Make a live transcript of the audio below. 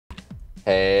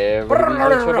Hey everybody,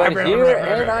 BSTOW here,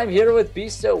 and I'm here with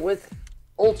BSTOW with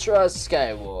Ultra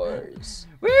SkyWars.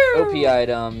 OP Woo!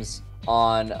 items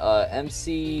on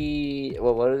MC.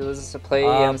 What was this?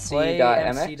 Playmc.mx.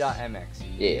 Playmc.mx.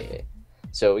 Yeah. Yep.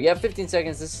 So we have 15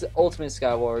 seconds. This is Ultimate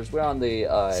SkyWars. We're on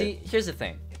the. See, here's the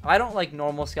thing. I don't like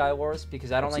normal SkyWars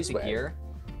because I don't like the swag. gear.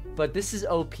 But this is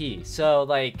OP, so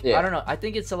like Yeah. I don't know. I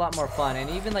think it's a lot more fun,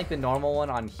 and even like the normal one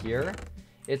on here,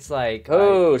 it's like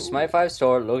Oh, Smite 5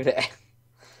 sword. Look at that.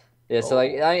 Yeah, so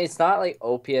like Oh. it's not like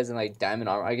OP as in like diamond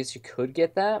armor. I guess you could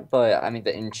get that, but I mean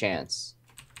the enchants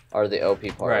are the OP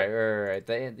part. Right.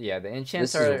 The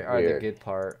enchants This is are the weird. good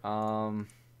part.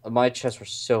 My chests were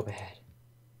so bad.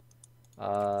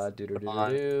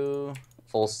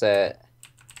 Full set.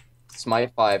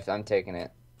 Smite 5. I'm taking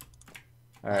it.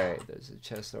 All right, there's a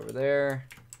chest over there.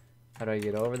 How do I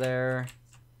get over there?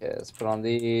 Okay, let's put on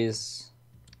these.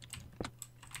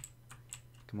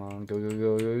 Come on,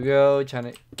 go. Trying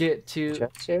to get to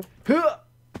Chests here.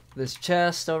 this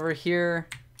chest over here.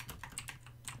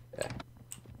 Yeah.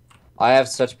 I have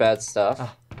such bad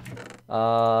stuff.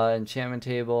 Enchantment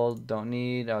table, don't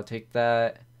need. I'll take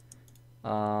that.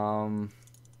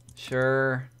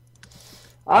 Sure.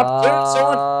 Take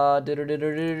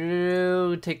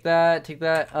that.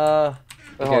 Did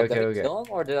I kill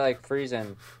him or did I like freeze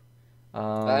him?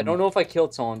 I don't know if I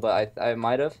killed someone, but I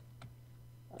might have.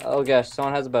 Oh gosh,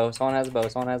 someone has a bow. Someone has a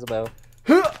bow.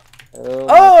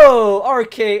 Oh,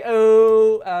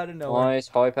 RKO out of nowhere. Nice,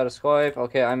 Hollypad of Swipe.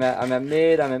 Okay, I'm at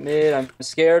mid. I'm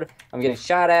scared. I'm getting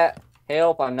shot at.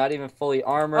 Help! I'm not even fully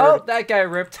armored. Oh, that guy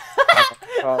ripped.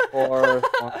 Four.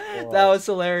 That was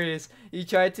hilarious. He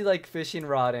tried to like fishing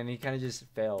rod and he kind of just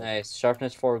failed. Nice,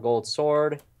 sharpness 4 gold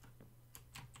sword.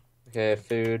 Okay,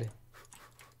 food.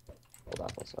 Gold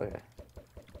apples. Okay.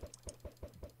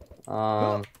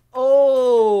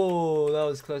 Oh, that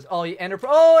was close. Oh, he entered.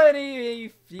 Oh, and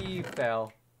he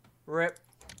fell. Rip.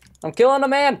 I'm killing a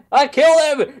man. I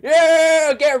killed him.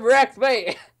 Yeah, get wrecked,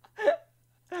 mate.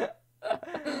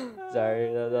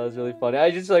 Sorry, that was really funny.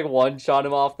 I just like one-shot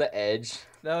him off the edge.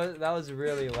 That was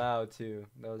really loud too.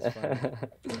 That was funny.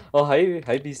 Oh, hi,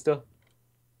 Beasto.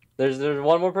 There's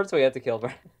one more person we have to kill,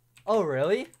 bro. Oh,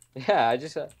 really? Yeah, I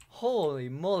just. Holy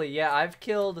moly! Yeah, I've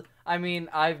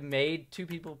made 2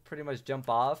 people pretty much jump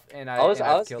off, and I was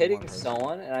killed hitting one person.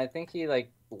 someone, and I think he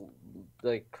like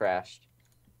crashed.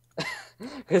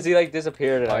 Because he like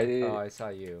disappeared. And I saw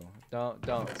you.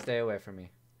 Don't stay away from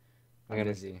me. I'm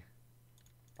busy.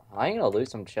 I'm gonna lose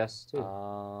some chests too.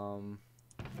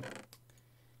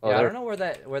 Yeah, I don't know where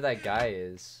that guy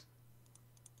is.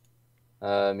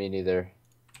 Me neither.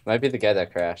 Might be the guy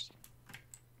that crashed.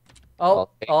 Oh,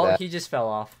 he just fell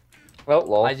off. Oh,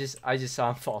 lol. I just saw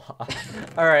him fall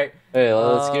off. All right. Hey,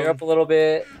 let's gear up a little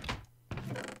bit.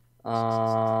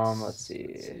 Let's see.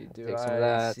 Take some of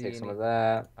that. Take some of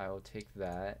that. I will take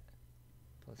that.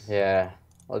 Yeah.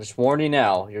 I'll just warn you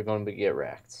now. You're going to get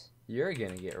wrecked. You're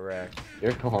gonna get wrecked.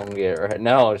 You're going to get wrecked.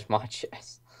 No, it's my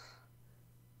chest.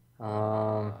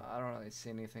 I don't really see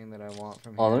anything that I want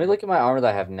from here. Oh, let me look at my armor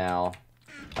that I have now.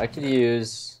 I could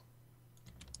use.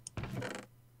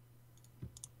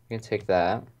 You can take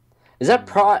that. Is that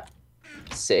prot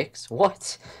 6?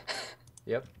 What?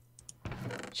 Yep.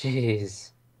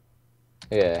 Jeez.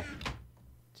 Yeah.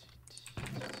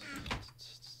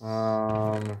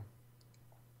 All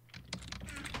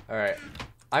right.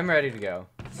 I'm ready to go.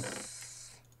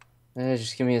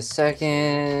 Just give me a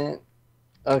second.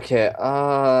 Okay.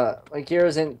 My gear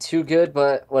isn't too good,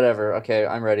 but whatever. Okay,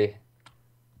 I'm ready.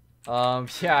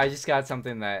 Yeah, I just got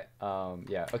something that.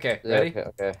 Yeah. Okay. Ready?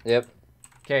 Okay. Yep.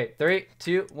 Okay. 3,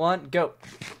 2, 1, go.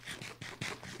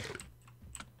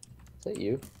 Is that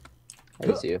you?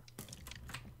 That is you.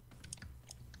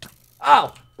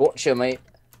 Ow! Watcha, mate.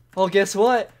 Oh, guess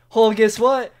what? Oh, guess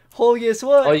what? Oh, guess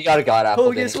what? Oh, you got a god apple.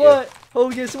 Oh, guess what? Oh,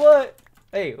 guess what?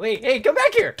 Hey, wait, hey, come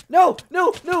back here! No!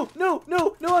 I'm poisoned!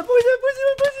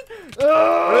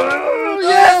 Oh,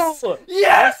 yes!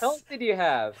 Yes! How much health did you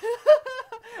have?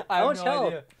 I have no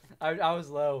idea. I was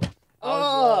low. I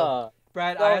was low.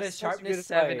 Brad, I had a sharpness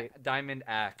 7 diamond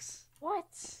axe. What?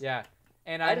 Yeah,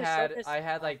 and I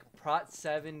had like prot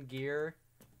 7 gear.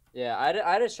 Yeah, I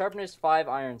had a sharpness 5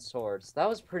 iron swords. That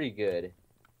was pretty good.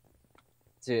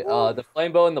 Dude, the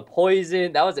flame bow and the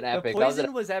poison. That was an epic. The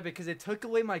poison was epic because it took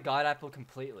away my god apple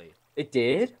completely. It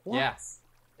did? What? Yeah.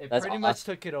 It pretty much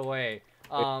took it away.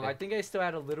 I think I still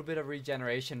had a little bit of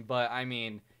regeneration, but I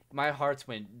mean, my hearts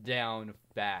went down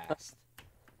fast.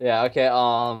 Yeah, okay,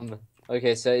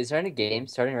 okay, so is there any game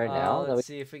starting right now? Let's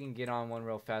see if we can get on one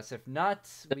real fast. If not,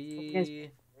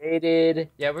 we... Waited.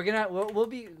 Yeah, we're gonna... We'll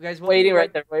be... Guys, waiting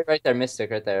right there. Wait right there.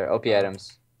 Mystic right there. OP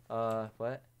items.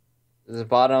 What? The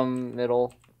bottom,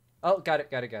 middle. Oh, got it.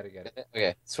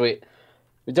 Okay, sweet.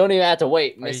 We don't even have to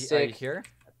wait. Mystic. Are you here?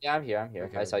 Yeah, I'm here.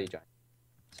 Okay, I saw you join.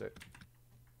 Sweet.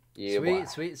 Yeah,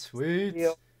 Sweet.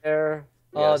 There.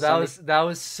 Oh, that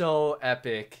was so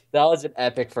epic. That was an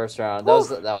epic first round. That was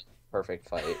a perfect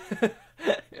fight. Dude,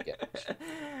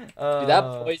 that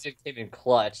poison came in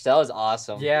clutch. That was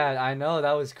awesome. Yeah, I know.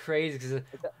 That was crazy. Cause,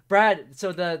 Brad,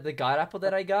 so the god apple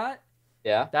that I got,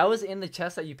 yeah, that was in the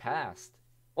chest that you passed.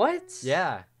 What?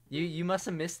 Yeah, you must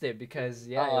have missed it because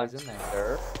it was in there.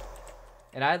 Sure.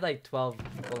 And I had like 12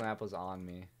 golden apples on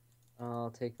me.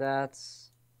 I'll take that.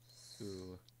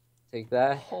 Ooh. Take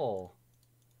that. Oh.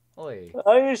 Oi.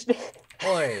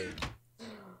 Oi.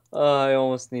 I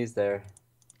almost sneezed there.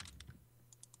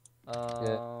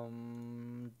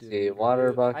 See,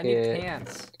 water bucket. I need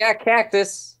pants. I got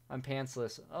cactus. I'm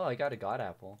pantsless. Oh, I got a god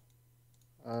apple.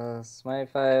 Smite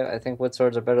 5. I think wood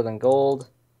swords are better than gold.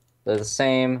 They're the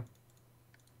same.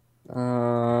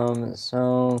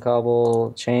 Stone,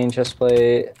 cobble, chain,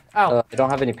 chestplate. Ow. I don't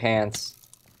have any pants.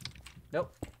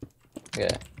 Nope. Okay.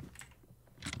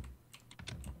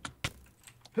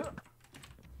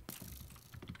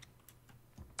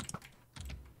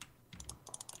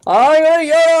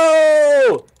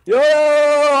 Oh, yo!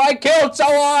 I killed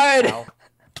someone!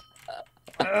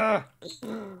 I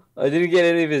didn't get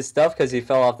any of his stuff because he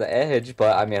fell off the edge,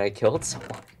 but I mean, I killed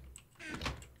someone.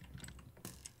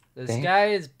 This guy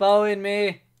is bowing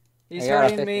me. He's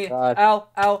hurting me. Ow,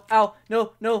 ow, ow.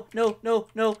 No.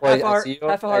 Wait,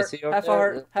 half a heart.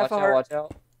 Watch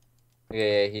out.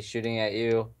 Okay, yeah, he's shooting at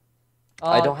you. Oh,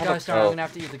 I don't have gosh, darn, I'm gonna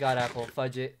have to use the god apple.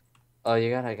 Fudge it. Oh, you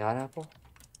got a god apple?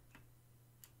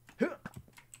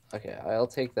 Okay, I'll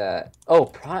take that. Oh,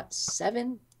 prot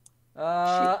 7?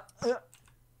 Yeah,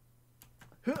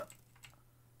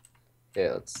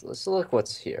 let's look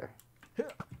what's here.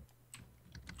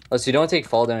 Oh, so you don't take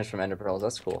fall damage from ender pearls.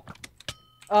 That's cool.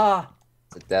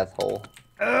 It's a death hole.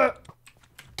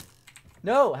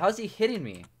 No, how's he hitting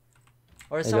me?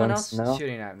 Or is someone else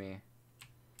shooting at me?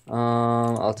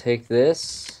 I'll take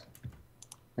this.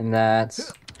 And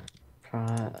that's...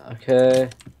 Okay.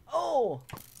 Oh!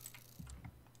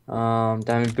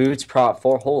 Diamond boots, prot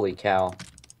 4. Holy cow.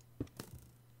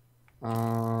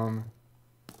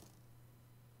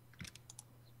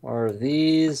 What are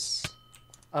these?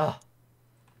 Oh.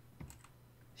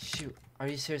 Shoot. Are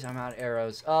you serious? I'm out of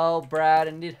arrows. Oh, Brad,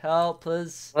 I need help,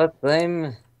 please. What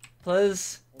flame?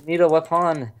 Please. I need a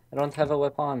weapon. I don't have a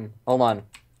weapon. Hold on.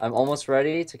 I'm almost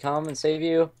ready to come and save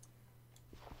you.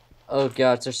 Oh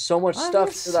god, there's so much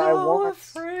stuff that I want. I'm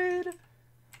so afraid.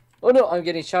 Oh no, I'm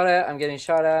getting shot at.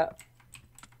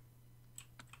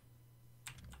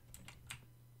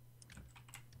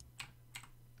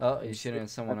 Oh, he's shooting at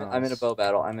someone else. I'm in a bow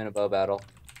battle.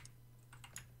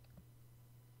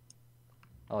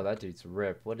 Oh, that dude's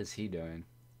ripped. What is he doing?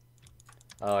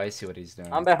 Oh, I see what he's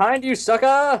doing. I'm behind you,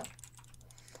 sucker!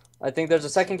 I think there's a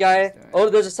second guy. Oh,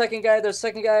 there's a second guy. There's a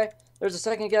second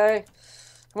guy.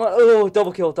 Come on. Oh,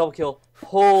 double kill.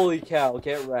 Holy cow.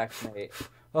 Get wrecked, mate.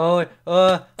 Oh,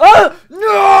 no!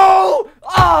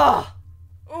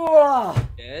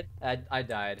 Dead? I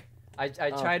died. I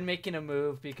tried making a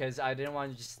move because I didn't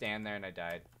want to just stand there and I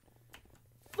died.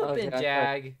 Flippin'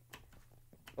 jag.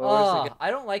 I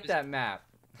don't like that map.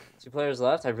 2 players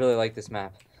left? I really like this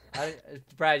map.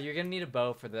 Brad, you're gonna need a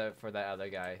bow for that other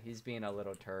guy. He's being a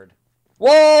little turd.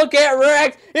 Whoa, get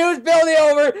wrecked! He was building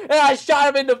over, and I shot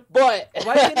him in the butt.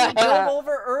 Why didn't you build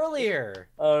over earlier?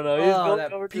 I don't know. He was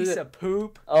building over piece of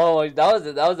poop. Oh, that was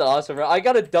an awesome round. I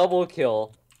got a double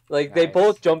kill. Like they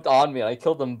both jumped on me. I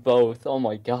killed them both. Oh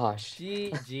my gosh.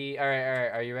 GG. All right.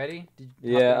 Are you ready?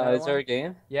 Yeah. Is there a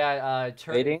game? Yeah.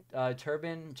 Waiting.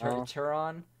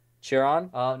 Chiron. Chiron?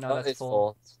 Oh no, that's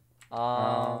full.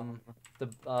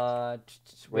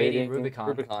 Waiting.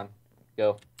 Rubicon.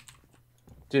 Go.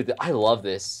 Dude, I love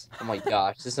this. Oh my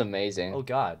gosh, this is amazing. Oh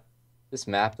god. This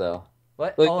map though.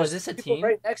 What? Look, oh, is this a team?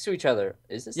 Right next to each other.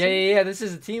 Is this? Yeah. This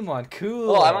is a team one.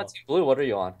 Cool. Oh, I'm on team blue. What are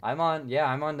you on? I'm on the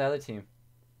other team.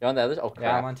 You're on the other? Oh crap.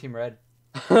 Yeah, I'm on team red.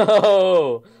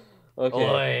 Oh.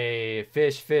 Okay. Oi,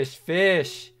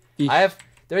 fish.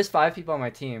 There's 5 people on my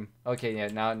team. Okay, yeah.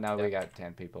 Now we got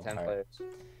 10 people. 10 players.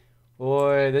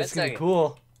 Boy, this is gonna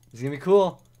be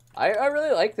cool. I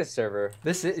really like this server.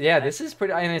 This is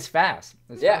pretty, and it's fast.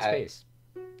 It's fast paced.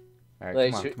 All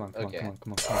right, come on. Okay.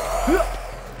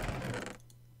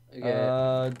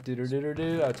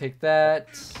 I'll take that.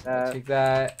 Take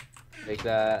that.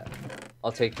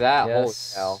 I'll take that.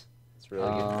 Yes. Holy cow. It's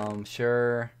really good.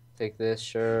 Sure. Take this,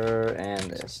 sure,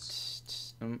 and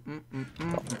this.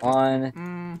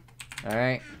 One. All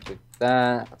right. Take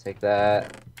that. I'll take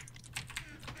that.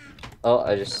 Oh,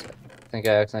 I just think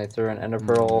I accidentally threw an ender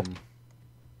pearl.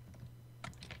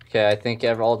 Okay, I think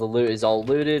all the loot is all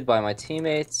looted by my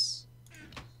teammates.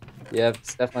 Yep,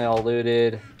 it's definitely all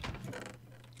looted.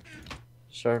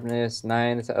 Sharpness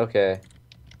 9. Okay.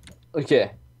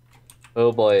 Okay.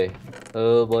 Oh boy.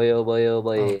 Oh boy. Oh boy. Oh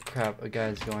boy. Oh crap! A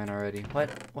guy's going already.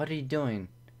 What are you doing?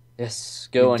 Yes,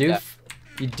 go on. You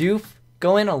doof.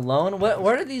 Go in alone. What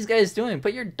are these guys doing?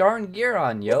 Put your darn gear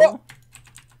on, yo.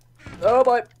 Oh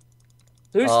boy.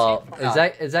 Who's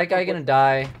is that guy gonna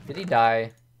die? Did he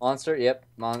die? Monster. Yep.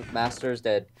 Master's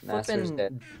dead. Master's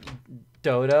dead.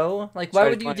 Dodo. Like, why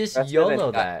would you just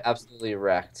YOLO that? Absolutely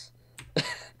wrecked.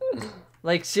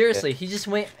 Like, seriously, he just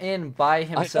went in by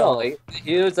himself. I know, like,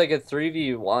 he was like a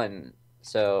 3v1,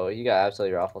 so he got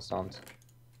absolutely raffle stomped.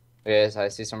 Okay, so I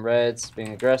see some reds being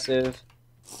aggressive.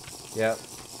 Yep.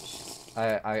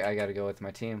 I gotta go with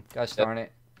my team. Gosh darn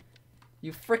it.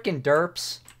 You freaking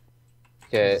derps.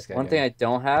 Okay, one thing I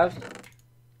don't have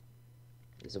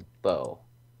is a bow.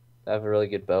 I have a really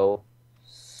good bow.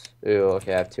 Ooh,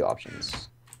 okay, I have 2 options.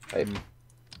 Right.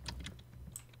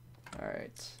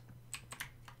 Alright.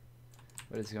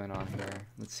 What is going on here?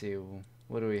 Let's see.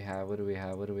 What do we have?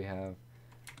 The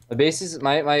base is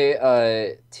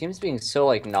my team's being so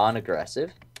like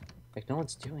non-aggressive. Like no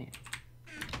one's doing it.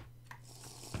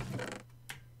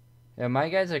 Yeah, my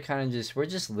guys are kind of we're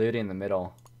just looting the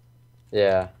middle.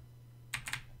 Yeah.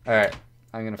 Alright.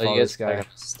 I'm gonna follow this guy.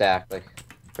 Stack like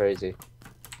crazy.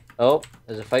 Oh,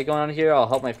 there's a fight going on here. I'll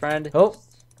help my friend. Oh,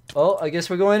 I guess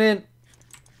we're going in.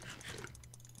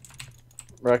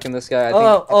 Wrecking this guy.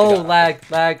 Lag.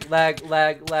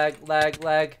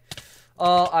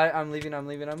 Oh, I'm leaving.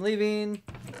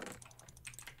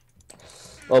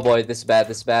 Oh boy, this is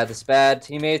bad.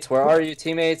 Teammates, where are you?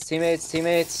 Teammates. This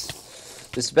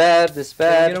is bad.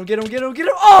 Get him.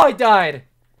 Oh, I died.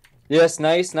 Yes,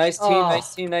 nice team.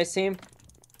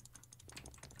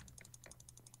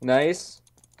 Nice.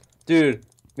 Dude,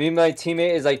 me and my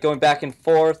teammate is like going back and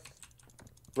forth.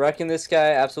 Wrecking this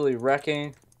guy, absolutely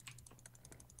wrecking.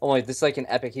 Oh my, this is like an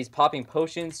epic. He's popping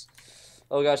potions.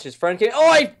 Oh gosh, his friend came.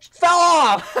 Oh, I fell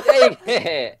off! Dang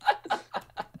it!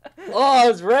 Oh, I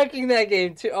was wrecking that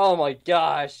game too. Oh my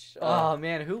gosh. Oh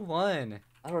man, who won?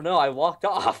 I don't know. I walked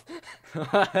off. Dang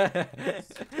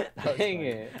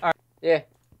it. All right. Yeah,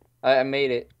 I made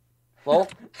it. Well.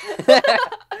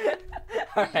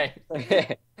 Alright.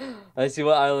 Okay. Let's see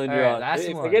what island you're on.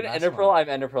 If I get an ender pearl, I'm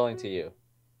ender pearling to you.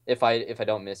 If I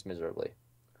don't miss miserably.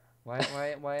 Why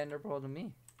ender pearl to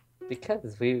me?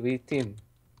 Because we team.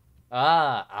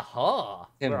 Aha.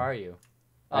 Team. Where are you?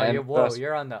 Oh,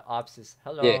 you're on the opposite.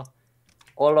 Hello. Yeah.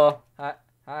 Hola.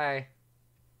 Hi.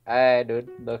 Hi, dude.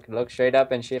 Look straight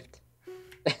up and shift.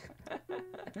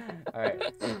 Alright.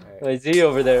 I see you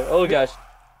over there. Oh gosh.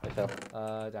 I fell.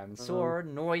 Diamond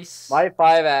sword, nice. My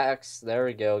 5 axe. There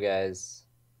we go, guys.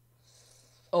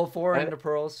 Oh, 4 ender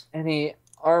pearls. Any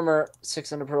armor?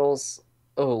 6 ender pearls.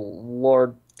 Oh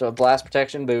lord. Blast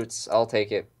protection boots. I'll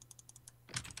take it.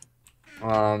 Do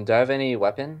I have any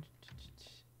weapon?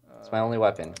 It's my only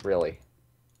weapon, really.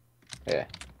 Okay.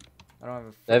 I don't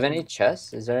have Do I have any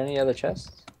chests? Is there any other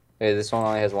chests? Okay, this one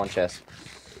only has 1 chest.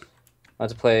 I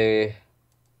have to play.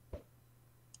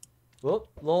 Whoop,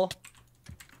 lol.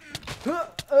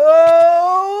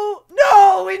 Oh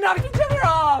no! We knocked each other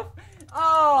off.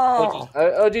 Oh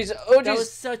jeez. That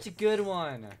was such a good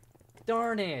one.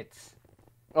 Darn it.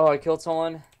 Oh, I killed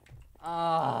someone.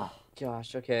 Ah.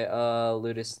 Gosh. Okay.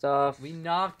 Looted stuff. We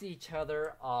knocked each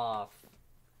other off.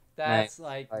 That's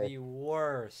like the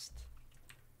worst.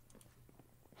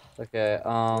 Okay.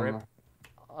 Rip.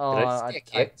 Oh, did I just get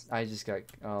kicked? I just got.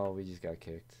 Oh, we just got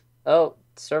kicked. Oh,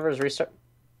 servers restart.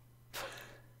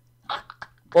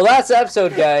 Well, that's the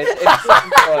episode, guys. If you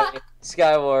enjoy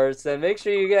SkyWars, then make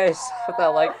sure you guys hit that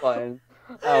like button.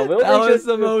 That was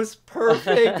the most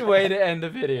perfect way to end a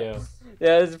video.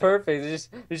 Yeah, it's perfect.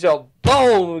 Just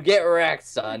boom, get wrecked,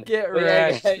 son. Get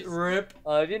wrecked. Yeah, rip.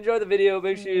 If you enjoyed the video,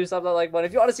 make sure you slap that like button.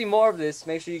 If you want to see more of this,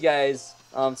 make sure you guys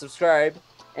subscribe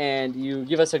and you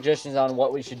give us suggestions on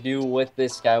what we should do with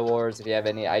this SkyWars. If you have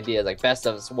any ideas, like best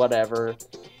of whatever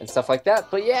and stuff like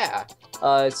that. But yeah,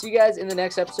 see you guys in the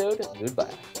next episode. Goodbye.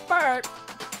 Bye.